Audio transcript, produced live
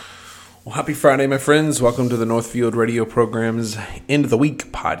Well, happy Friday, my friends. Welcome to the Northfield Radio Program's End of the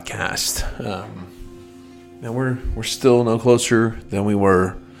Week podcast. Now, we're still no closer than we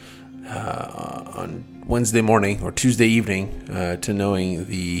were on Wednesday morning or Tuesday evening to knowing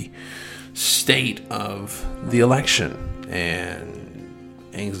the state of the election. And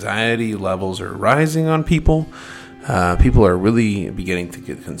anxiety levels are rising on people. People are really beginning to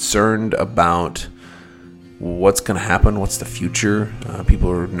get concerned about what's going to happen, what's the future. People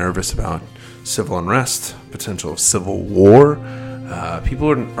are nervous about civil unrest, potential civil war.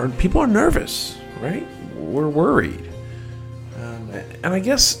 People are nervous, right? We're worried, and I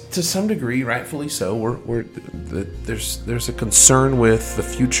guess to some degree, rightfully so. There's a concern with the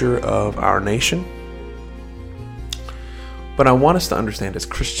future of our nation. But I want us to understand, as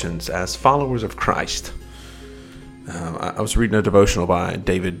Christians, as followers of Christ. I was reading a devotional by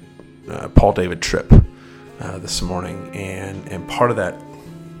Paul David Tripp this morning, and part of that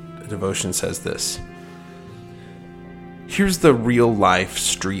devotion says this. Here's the real life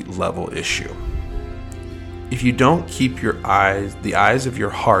street level issue. If you don't keep the eyes of your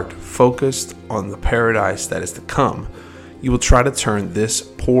heart focused on the paradise that is to come, you will try to turn this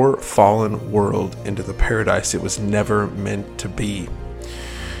poor fallen world into the paradise it was never meant to be.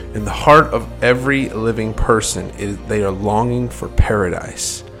 In the heart of every living person, they are longing for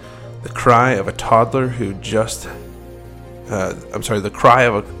paradise. The cry of a toddler who has just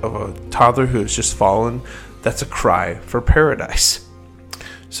fallen, that's a cry for paradise.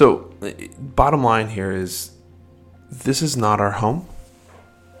 So, bottom line here is, this is not our home.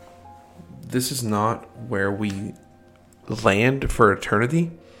 This is not where we land for eternity.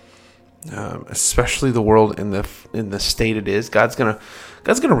 Especially the world in the state it is. God's gonna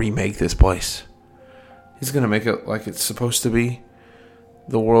remake this place. He's gonna make it like it's supposed to be.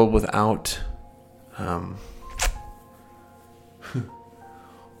 The world without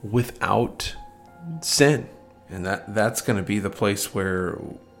sin, and that's going to be the place where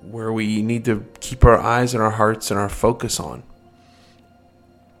we need to keep our eyes and our hearts and our focus on.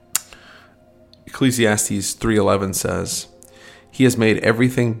 Ecclesiastes 3:11 says, "He has made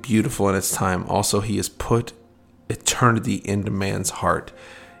everything beautiful in its time. Also, he has put eternity into man's heart,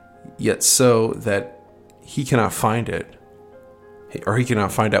 yet so that he cannot find it." Or he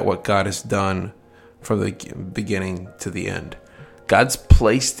cannot find out what God has done from the beginning to the end. God's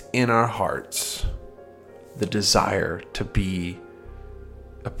placed in our hearts the desire to be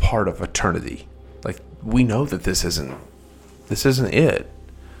a part of eternity. Like, we know that this isn't it.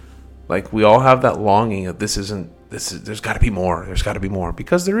 Like, we all have that longing of there's got to be more. There's got to be more,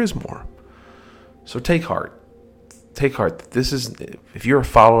 because there is more. So take heart. Take heart. If you're a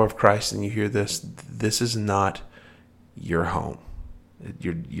follower of Christ and you hear this is not your home.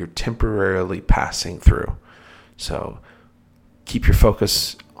 You're temporarily passing through. So keep your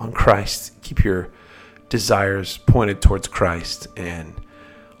focus on Christ. Keep your desires pointed towards Christ, and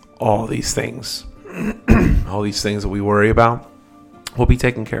all these things that we worry about will be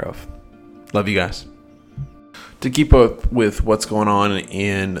taken care of. Love you guys. To keep up with what's going on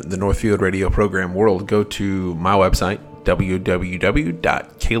in the Northfield Radio Program world, go to my website,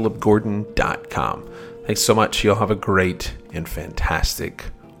 www.calebgordon.com. Thanks so much. You'll have a great and fantastic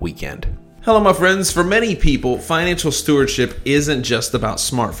weekend. Hello, my friends. For many people, financial stewardship isn't just about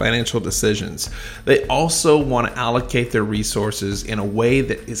smart financial decisions. They also want to allocate their resources in a way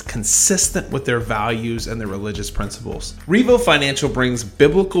that is consistent with their values and their religious principles. Revo Financial brings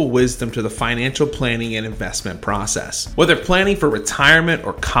biblical wisdom to the financial planning and investment process. Whether planning for retirement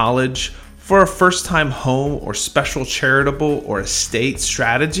or college, for a first-time home or special charitable or estate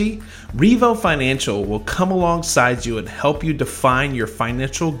strategy, Revo Financial will come alongside you and help you define your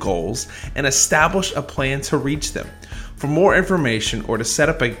financial goals and establish a plan to reach them. For more information or to set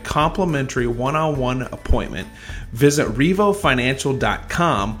up a complimentary one-on-one appointment, visit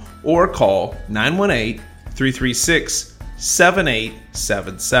revofinancial.com or call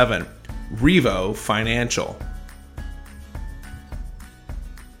 918-336-7877. Revo Financial.